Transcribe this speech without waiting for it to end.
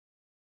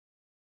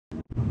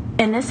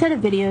In this set of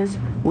videos,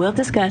 we'll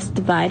discuss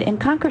divide and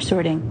conquer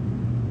sorting.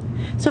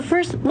 So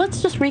first, let's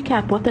just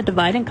recap what the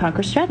divide and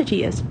conquer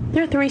strategy is.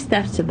 There are 3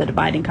 steps to the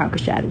divide and conquer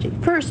strategy.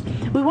 First,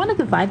 we want to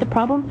divide the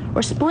problem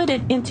or split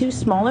it into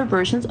smaller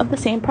versions of the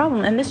same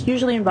problem, and this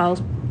usually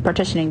involves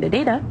partitioning the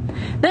data.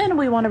 Then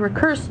we want to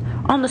recurse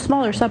on the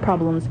smaller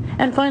subproblems.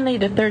 And finally,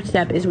 the third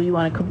step is we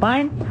want to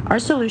combine our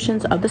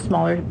solutions of the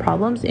smaller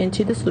problems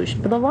into the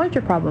solution for the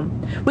larger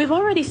problem. We've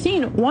already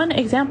seen one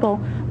example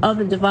of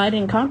the divide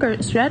and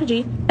conquer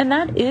strategy, and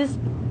that is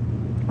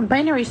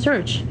binary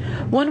search.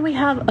 When we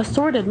have a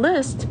sorted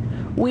list,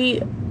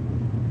 we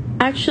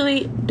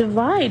actually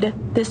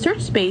divide the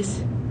search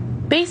space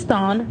based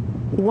on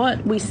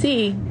what we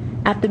see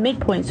at the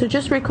midpoint. So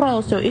just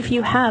recall, so if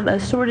you have a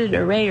sorted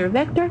array or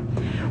vector,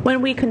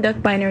 when we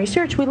conduct binary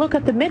search, we look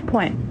at the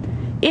midpoint.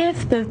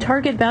 If the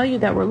target value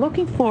that we're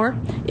looking for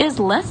is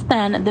less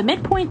than the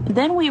midpoint,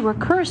 then we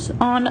recurse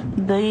on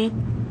the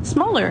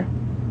smaller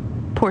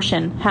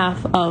portion,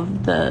 half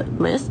of the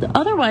list.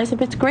 Otherwise,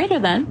 if it's greater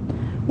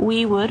than,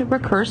 we would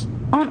recurse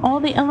on all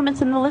the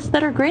elements in the list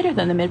that are greater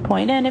than the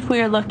midpoint. And if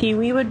we are lucky,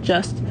 we would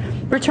just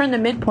return the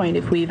midpoint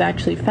if we've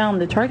actually found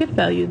the target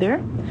value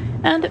there.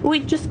 And we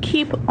just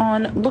keep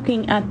on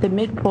looking at the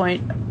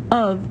midpoint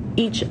of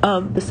each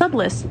of the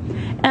sublists.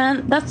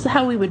 And that's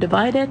how we would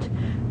divide it.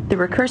 The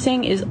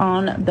recursing is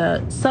on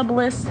the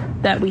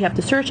sublist that we have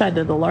to search,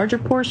 either the larger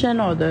portion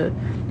or the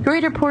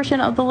greater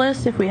portion of the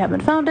list if we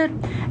haven't found it.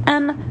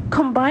 And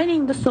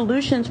combining the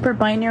solutions for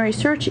binary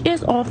search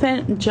is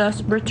often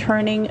just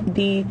returning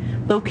the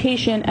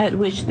location at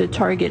which the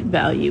target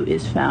value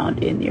is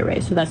found in the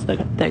array. So that's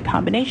the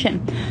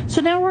combination.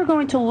 So now we're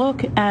going to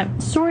look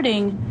at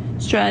sorting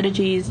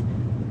strategies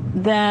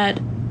that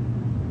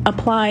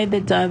apply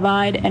the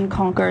divide and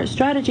conquer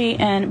strategy,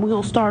 and we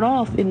will start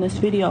off in this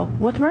video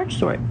with merge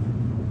sort.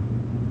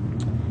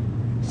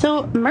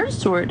 So merge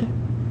sort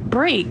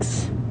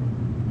breaks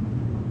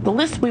the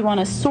list we want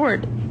to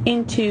sort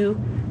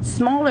into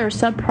smaller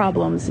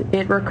subproblems.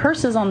 It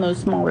recurses on those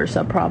smaller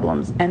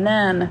subproblems, and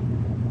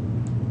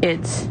then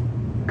it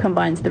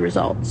combines the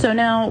result. So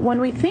now when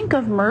we think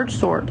of merge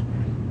sort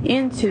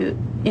in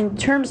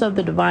terms of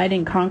the divide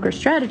and conquer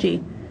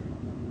strategy,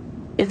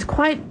 it's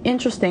quite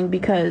interesting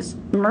because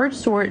merge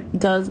sort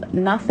does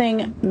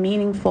nothing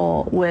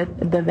meaningful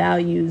with the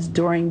values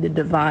during the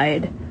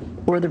divide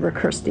or the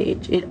recurse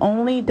stage. It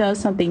only does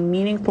something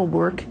meaningful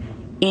work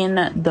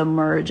in the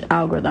merge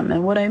algorithm.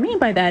 And what I mean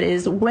by that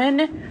is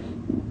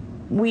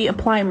when we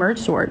apply merge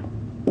sort,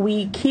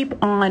 we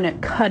keep on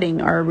cutting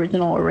our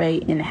original array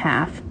in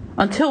half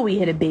until we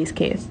hit a base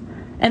case.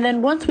 And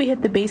then once we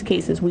hit the base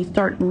cases, we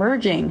start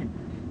merging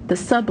the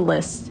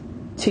sublists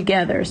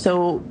together.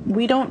 So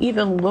we don't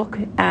even look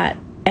at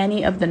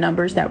any of the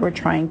numbers that we're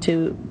trying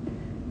to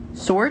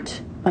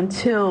sort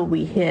until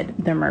we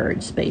hit the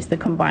merge space, the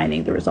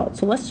combining the results.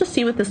 So let's just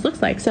see what this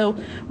looks like. So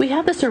we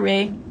have this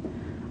array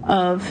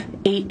of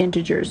 8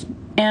 integers,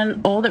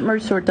 and all that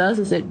merge sort does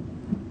is it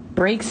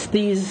breaks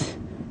these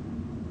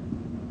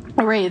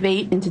array of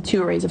 8 into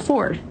 2 arrays of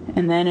 4,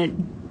 and then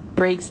it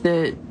breaks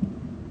the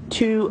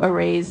 2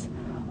 arrays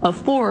of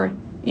 4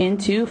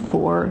 into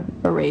 4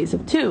 arrays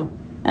of 2.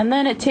 And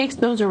then it takes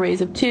those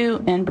arrays of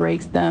 2 and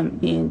breaks them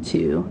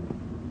into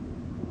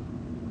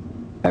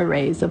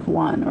arrays of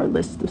 1, or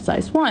lists of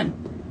size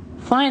 1.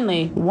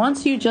 Finally,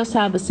 once you just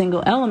have a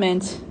single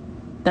element,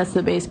 that's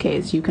the base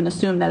case. You can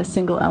assume that a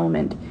single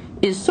element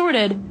is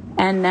sorted,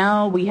 and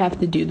now we have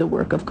to do the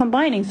work of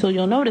combining. So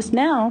you'll notice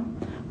now,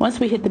 once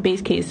we hit the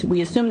base case,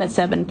 we assume that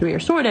 7 and 3 are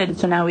sorted,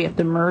 so now we have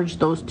to merge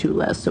those 2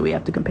 lists. So we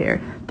have to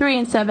compare 3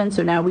 and 7,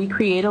 so now we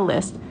create a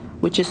list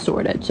which is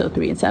sorted. So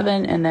 3 and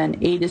 7, and then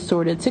 8 is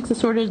sorted, 6 is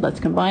sorted. Let's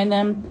combine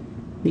them.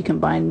 We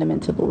combine them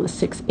into the list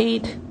 6,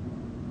 8.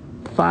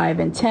 5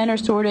 and 10 are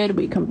sorted.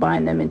 We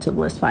combine them into the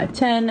list 5,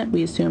 10.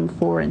 We assume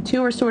 4 and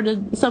 2 are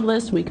sorted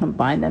sublists. We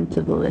combine them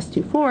to the list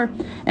 2, 4.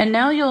 And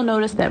now you'll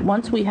notice that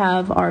once we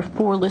have our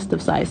 4 list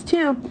of size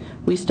 2,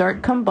 we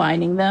start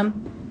combining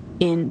them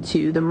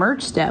into the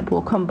merge step.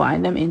 We'll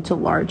combine them into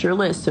larger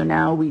lists. So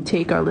now we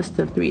take our list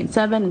of 3 and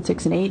 7 and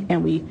 6 and 8,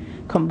 and we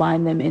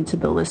combine them into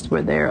the list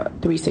where they're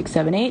 3, 6,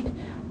 7, 8.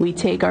 We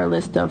take our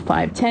list of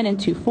 5, 10 and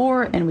 2,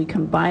 4, and we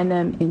combine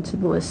them into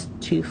the list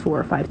 2,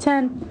 4, 5,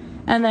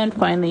 10. And then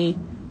finally,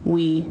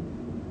 we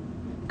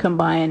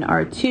combine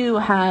our 2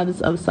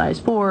 halves of size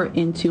 4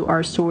 into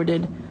our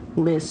sorted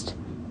list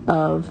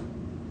of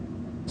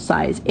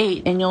size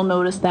 8. And you'll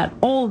notice that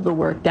all of the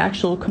work, the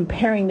actual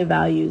comparing the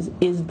values,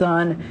 is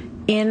done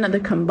in the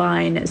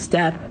combine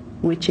step,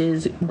 which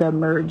is the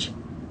merge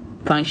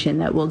function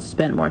that we'll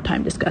spend more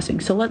time discussing.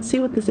 So let's see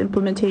what this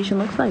implementation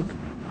looks like.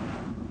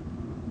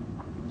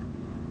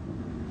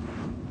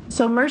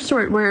 So merge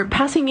sort, we're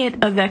passing it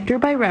a vector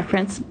by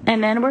reference,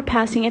 and then we're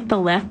passing it the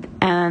left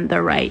and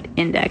the right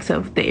index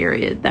of the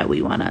area that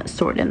we want to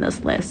sort in this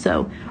list.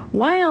 So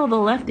while the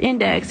left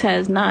index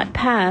has not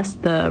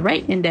passed the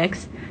right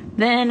index,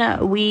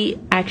 then we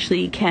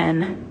actually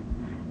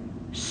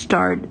can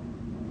start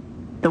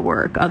the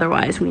work.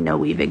 Otherwise, we know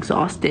we've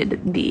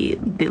exhausted the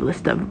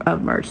list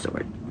of merge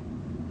sort.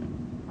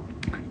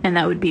 and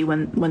that would be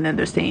when they're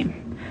the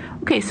same.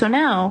 Okay, so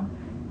now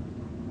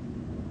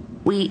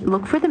we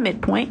look for the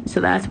midpoint,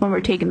 so that's when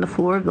we're taking the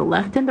floor of the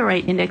left and the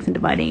right index and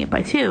dividing it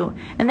by 2.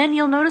 And then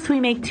you'll notice we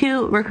make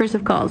 2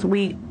 recursive calls.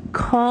 We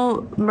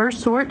call merge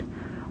sort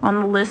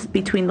on the list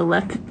between the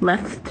left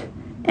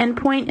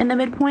endpoint and the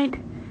midpoint,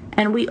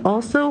 and we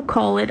also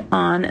call it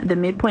on the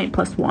midpoint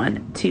plus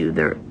 1 to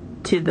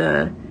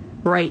the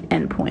right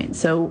endpoint.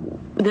 So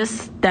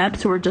this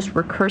steps we're just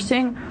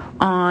recursing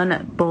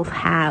on both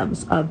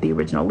halves of the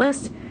original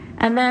list.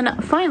 And then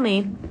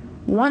finally,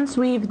 once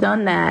we've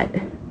done that,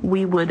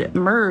 we would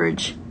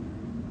merge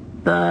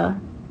the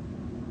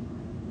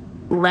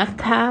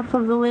left half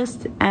of the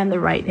list and the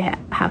right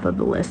half of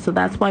the list. So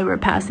that's why we're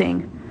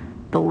passing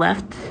the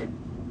left,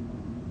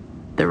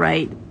 the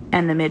right,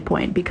 and the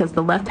midpoint, because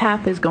the left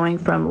half is going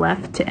from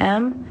left to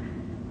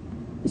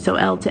M, so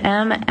L to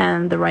M,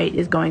 and the right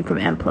is going from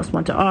M plus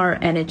 1 to R,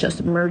 and it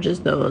just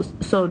merges those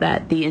so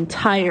that the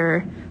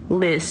entire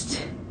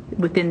list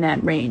within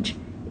that range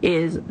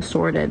is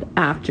sorted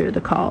after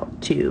the call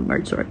to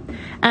merge sort.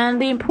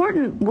 And the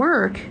important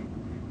work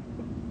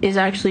is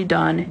actually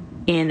done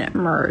in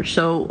merge.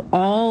 So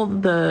all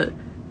the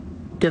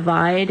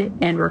divide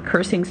and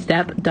recursing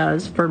step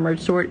does for merge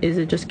sort is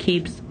it just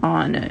keeps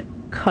on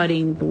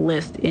cutting the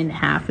list in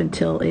half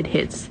until it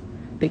hits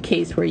the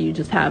case where you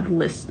just have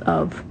lists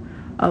of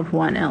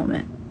one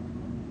element.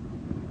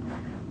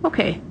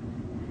 Okay.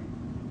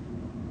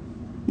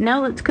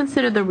 Now let's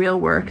consider the real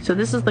work. So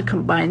this is the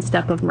combined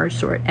step of merge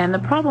sort. And the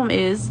problem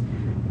is,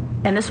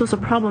 and this was a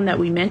problem that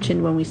we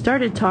mentioned when we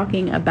started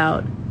talking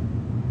about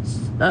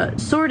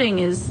sorting,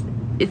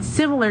 it's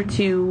similar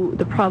to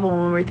the problem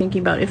when we're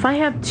thinking about if I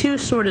have 2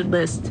 sorted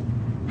lists,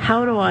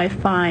 how do I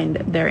find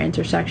their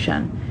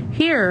intersection?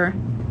 Here,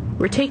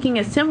 we're taking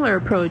a similar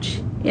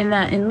approach in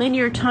that in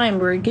linear time,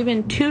 we're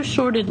given 2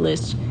 sorted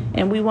lists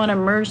and we want to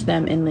merge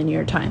them in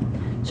linear time.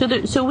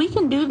 So we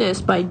can do this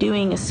by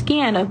doing a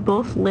scan of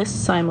both lists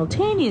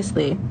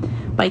simultaneously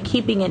by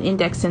keeping an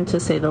index into,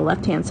 say, the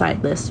left-hand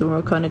side list, so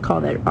we're going to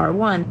call that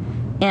R1,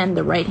 and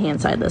the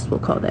right-hand side list, we'll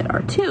call that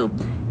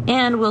R2.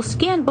 And we'll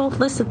scan both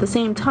lists at the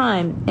same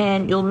time,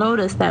 and you'll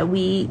notice that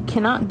we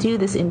cannot do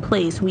this in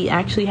place. We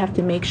actually have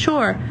to make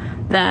sure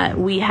that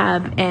we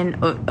have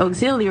an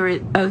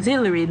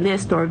auxiliary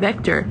list or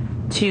vector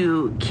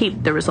to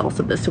keep the results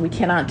of this. So we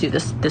cannot do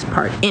this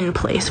part in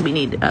place. We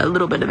need a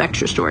little bit of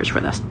extra storage for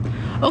this.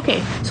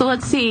 Okay, so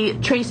let's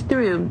trace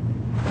through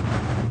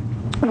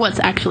what's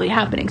actually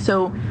happening.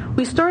 So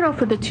we start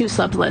off with the 2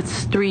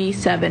 sublists, 3,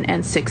 7,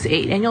 and 6,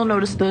 8. And you'll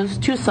notice those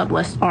 2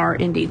 sublists are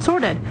indeed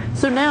sorted.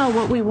 So now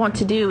what we want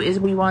to do is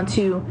we want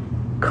to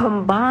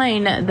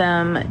combine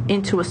them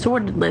into a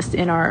sorted list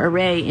in our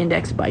array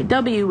indexed by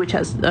W, which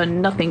has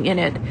nothing in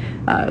it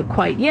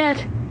quite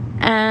yet.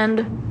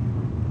 And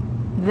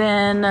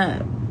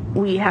then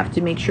we have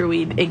to make sure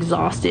we've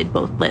exhausted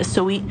both lists.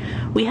 So we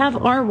have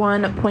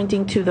R1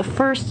 pointing to the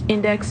first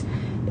index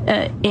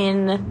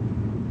in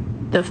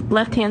the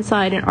left-hand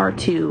side and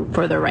R2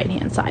 for the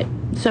right-hand side.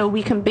 So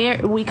we compare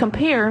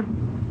the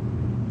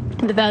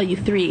value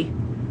 3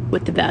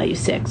 with the value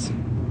 6.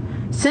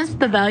 Since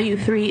the value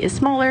 3 is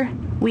smaller,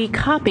 we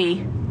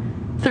copy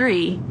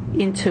 3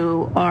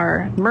 into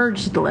our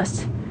merged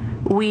list.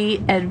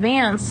 We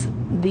advance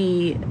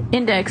the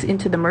index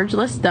into the merged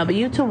list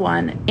W to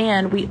 1,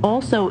 and we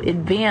also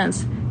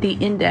advance the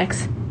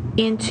index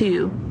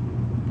into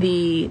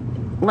the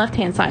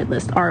left-hand side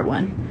list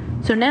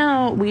R1. So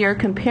now we are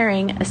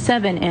comparing a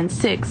 7 and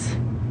 6.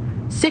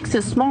 6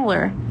 is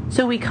smaller,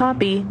 so we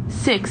copy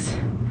 6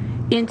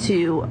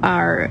 into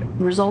our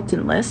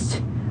resultant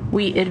list.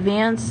 We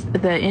advance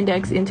the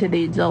index into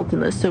the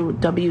resultant list, so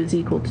W is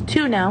equal to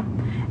 2 now.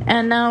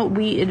 And now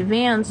we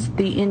advance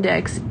the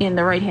index in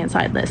the right-hand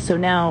side list. So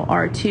now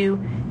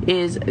R2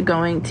 is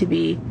going to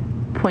be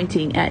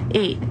pointing at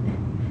 8.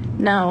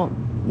 Now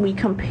we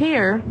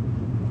compare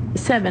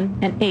 7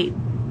 and 8.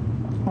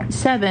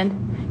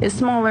 7 is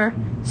smaller,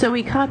 so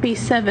we copy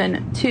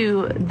 7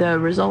 to the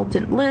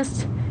resultant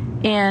list,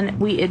 and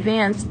we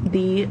advance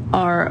the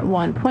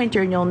R1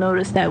 pointer, and you'll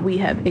notice that we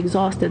have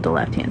exhausted the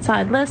left-hand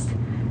side list.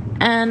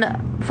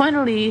 And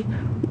finally,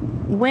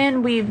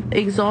 when we've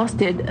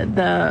exhausted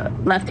the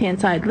left-hand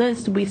side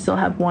list, we still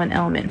have one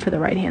element for the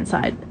right-hand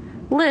side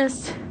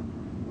list,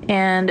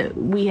 and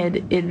we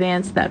had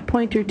advanced that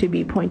pointer to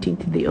be pointing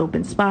to the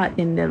open spot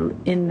in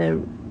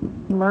the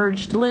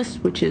merged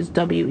list, which is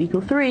W equal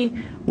 3.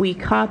 We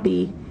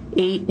copy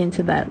 8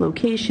 into that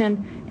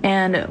location,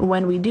 and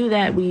when we do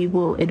that, we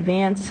will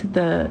advance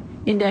the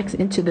index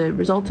into the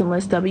resultant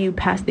list, W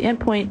past the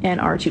endpoint and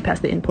R2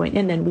 past the endpoint,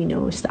 and then we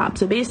know to stop.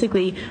 So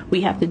basically,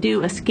 we have to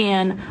do a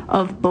scan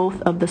of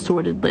both of the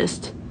sorted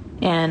list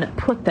and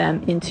put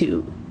them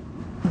into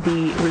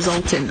the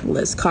resultant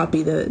list,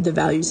 copy the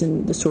values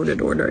in the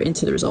sorted order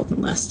into the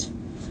resultant list.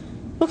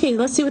 Okay,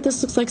 let's see what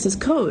this looks like as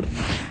code.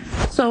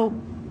 So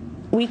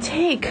we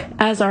take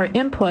as our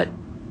input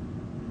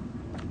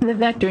the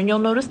vector, and you'll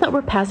notice that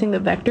we're passing the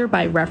vector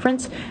by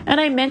reference,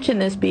 and I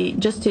mentioned this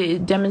just to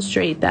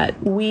demonstrate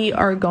that we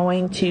are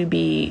going to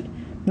be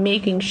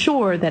making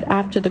sure that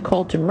after the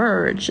call to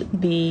merge,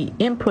 the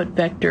input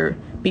vector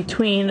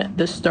between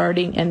the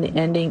starting and the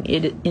ending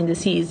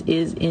indices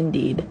is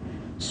indeed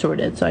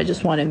sorted. So I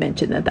just want to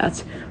mention that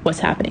that's what's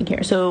happening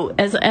here. So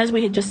as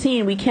we had just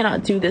seen, we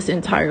cannot do this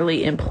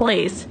entirely in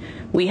place.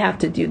 We have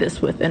to do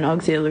this with an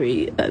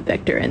auxiliary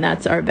vector, and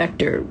that's our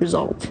vector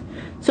result.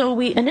 So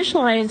we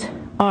initialize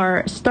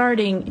our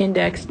starting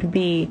index to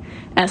be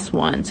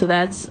S1. So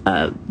that's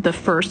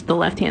the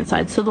left-hand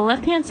side. So the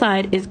left-hand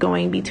side is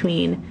going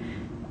between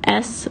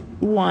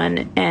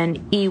S1 and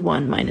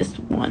E1 minus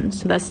 1.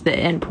 So that's the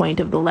endpoint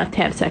of the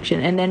left-hand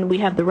section. And then we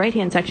have the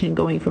right-hand section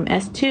going from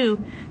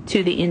S2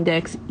 to the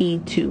index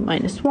E2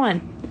 minus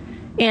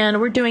 1.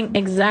 And we're doing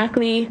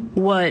exactly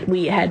what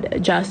we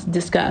had just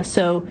discussed.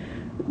 So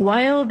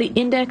while the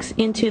index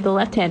into the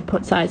left-hand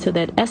side, so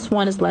that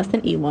S1 is less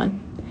than E1,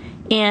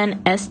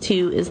 and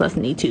S2 is less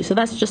than E2. So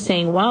that's just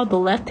saying while the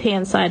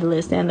left-hand side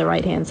list and the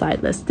right-hand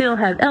side list still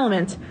have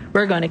elements,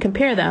 we're going to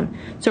compare them.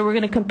 So we're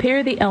going to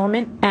compare the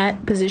element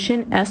at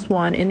position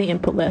S1 in the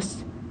input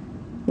list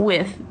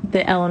with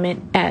the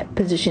element at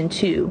position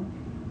 2,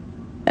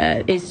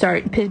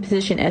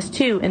 position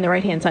S2 in the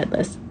right-hand side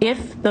list.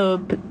 If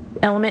the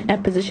element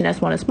at position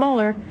S1 is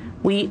smaller,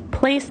 we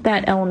place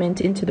that element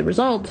into the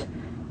result,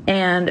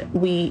 and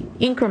we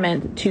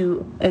increment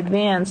to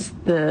advance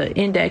the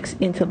index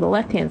into the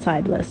left-hand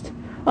side list.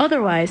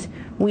 Otherwise,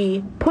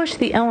 we push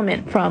the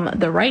element from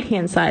the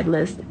right-hand side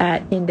list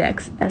at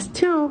index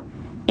S2,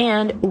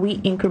 and we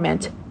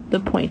increment the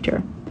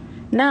pointer.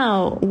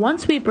 Now,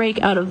 once we break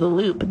out of the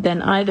loop,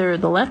 then either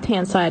the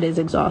left-hand side is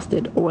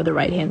exhausted or the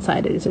right-hand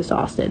side is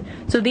exhausted.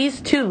 So these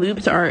two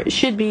loops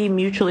should be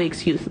mutually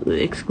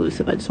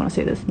exclusive. I just want to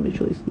say this,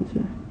 mutually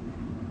exclusive.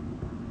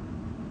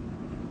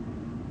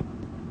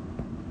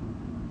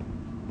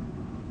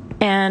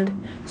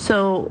 And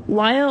so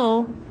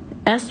while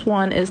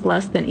S1 is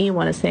less than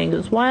E1 is saying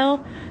is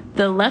while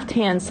the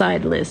left-hand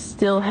side list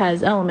still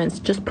has elements,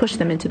 just push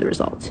them into the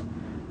result.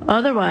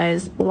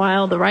 Otherwise,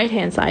 while the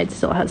right-hand side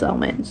still has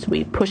elements,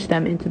 we push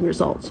them into the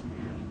results.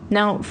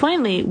 Now,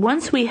 finally,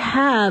 once we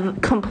have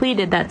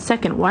completed that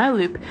second while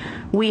loop,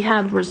 we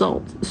have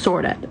results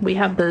sorted. We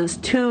have those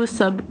two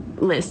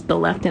sub-lists, the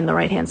left and the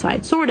right-hand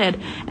side,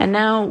 sorted, and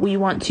now we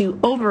want to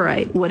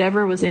overwrite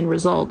whatever was in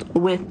result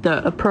with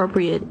the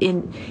appropriate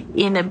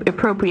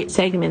appropriate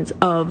segments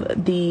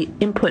of the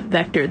input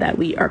vector that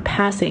we are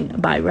passing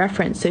by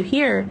reference. So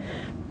here,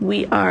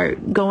 we are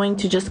going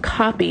to just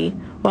copy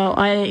while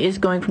I is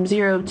going from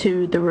 0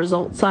 to the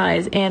result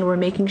size, and we're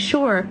making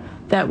sure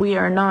that we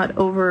are not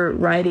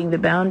overriding the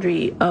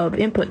boundary of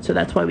input. So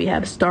that's why we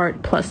have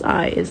start plus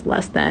I is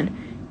less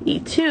than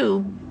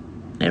E2,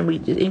 and we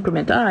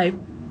increment I.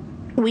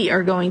 We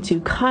are going to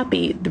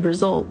copy the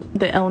result,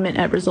 the element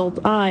at result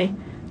I,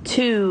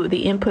 to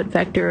the input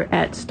vector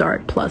at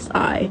start plus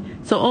I.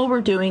 So all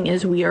we're doing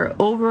is we are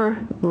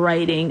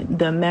overwriting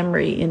the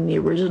memory in the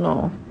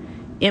original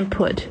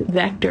input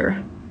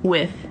vector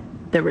with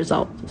the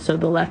result. So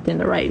the left and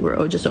the right,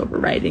 we're just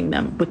overwriting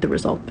them with the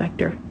result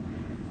vector.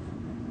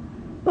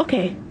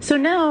 Okay, so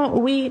now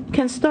we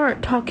can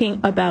start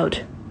talking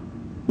about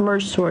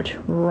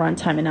Mergesort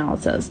runtime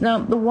analysis. Now,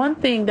 the one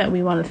thing that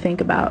we want to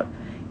think about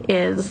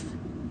is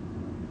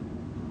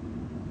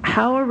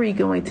how are we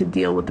going to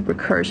deal with the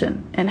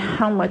recursion and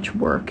how much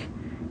work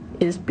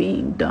is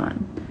being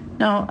done.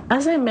 Now,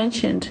 as I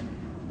mentioned,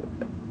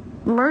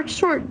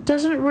 Mergesort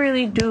doesn't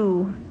really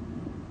do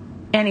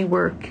any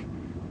work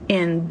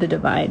in the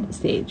divide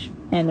stage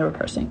and the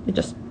recursing. It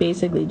just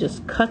basically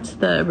just cuts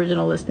the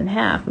original list in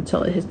half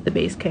until it hits the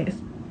base case.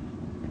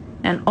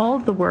 And all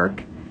of the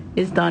work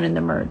is done in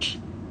the merge.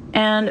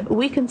 And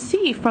we can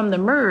see from the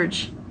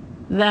merge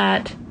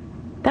that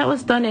that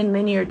was done in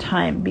linear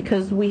time,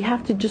 because we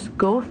have to just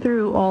go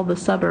through all the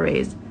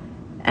subarrays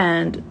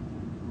and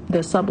the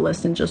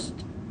sublists and just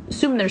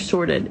assume they're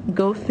sorted,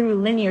 go through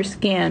linear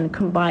scan,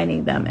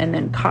 combining them, and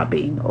then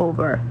copying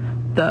over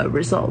the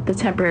result, the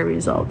temporary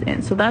result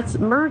in. So that's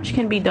merge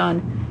can be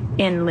done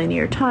in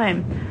linear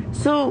time.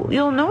 So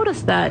you'll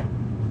notice that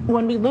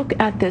when we look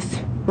at this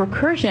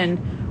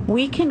recursion,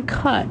 we can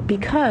cut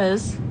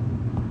because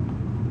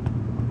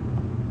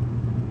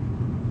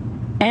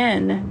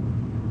n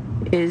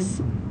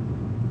is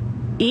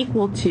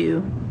equal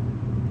to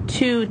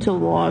 2 to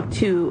log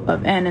 2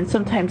 of n, and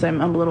sometimes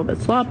I'm a little bit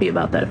sloppy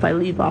about that. If I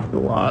leave off the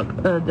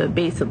log, the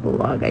base of the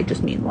log, I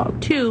just mean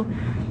log 2.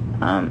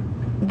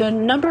 The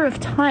number of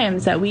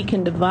times that we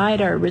can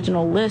divide our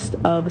original list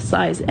of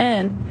size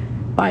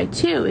n by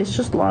 2 is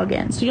just log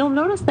n. So you'll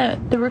notice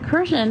that the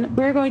recursion,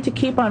 we're going to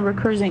keep on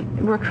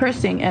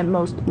recursing at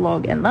most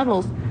log n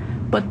levels,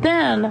 but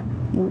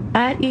then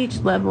at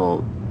each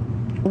level,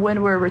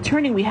 when we're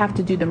returning, we have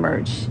to do the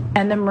merge,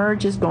 and the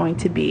merge is going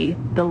to be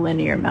the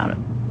linear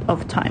amount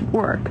of time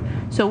work.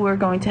 So we're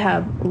going to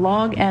have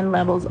log n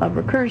levels of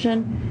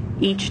recursion,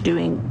 each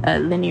doing a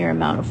linear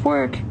amount of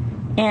work,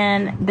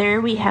 and there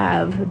we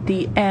have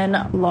the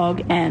n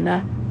log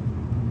n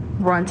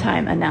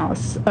runtime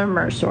analysis or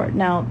Mergesort.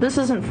 Now, this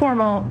isn't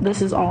formal,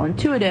 this is all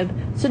intuitive,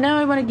 so now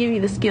I want to give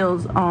you the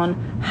skills on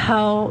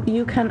how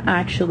you can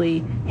actually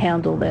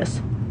handle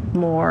this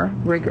more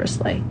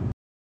rigorously.